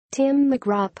Tim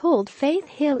McGraw pulled Faith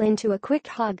Hill into a quick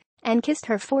hug and kissed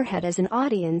her forehead as an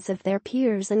audience of their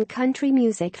peers and country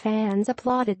music fans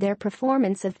applauded their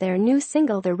performance of their new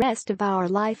single The Rest of Our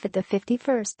Life at the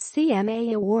 51st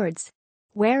CMA Awards.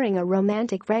 Wearing a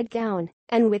romantic red gown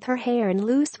and with her hair in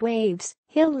loose waves,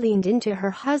 Hill leaned into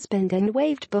her husband and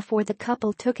waved before the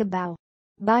couple took a bow.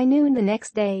 By noon the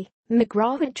next day,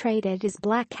 McGraw had traded his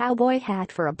black cowboy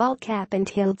hat for a ballcap and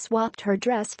Hill swapped her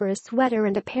dress for a sweater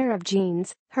and a pair of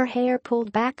jeans, her hair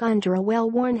pulled back under a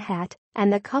well-worn hat,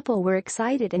 and the couple were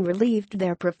excited and relieved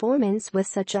their performance was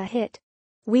such a hit.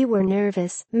 "We were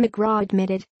nervous," McGraw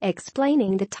admitted,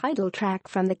 explaining the title track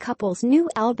from the couple's new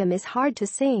album is hard to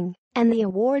sing, and the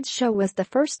awards show was the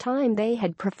first time they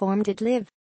had performed it live.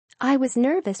 "I was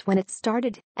nervous when it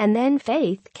started, and then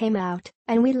Faith came out,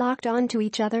 and we locked onto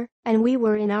each other, and we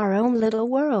were in our own little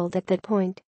world at that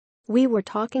point. We were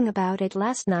talking about it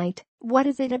last night. What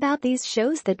is it about these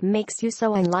shows that makes you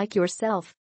so unlike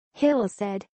yourself?" Hill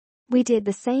said. "We did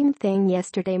the same thing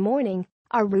yesterday morning,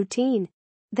 our routine.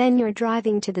 Then you're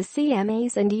driving to the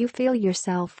CMAs and you feel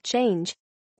yourself change.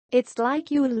 It's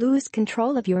like you lose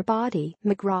control of your body,"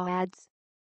 McGraw adds.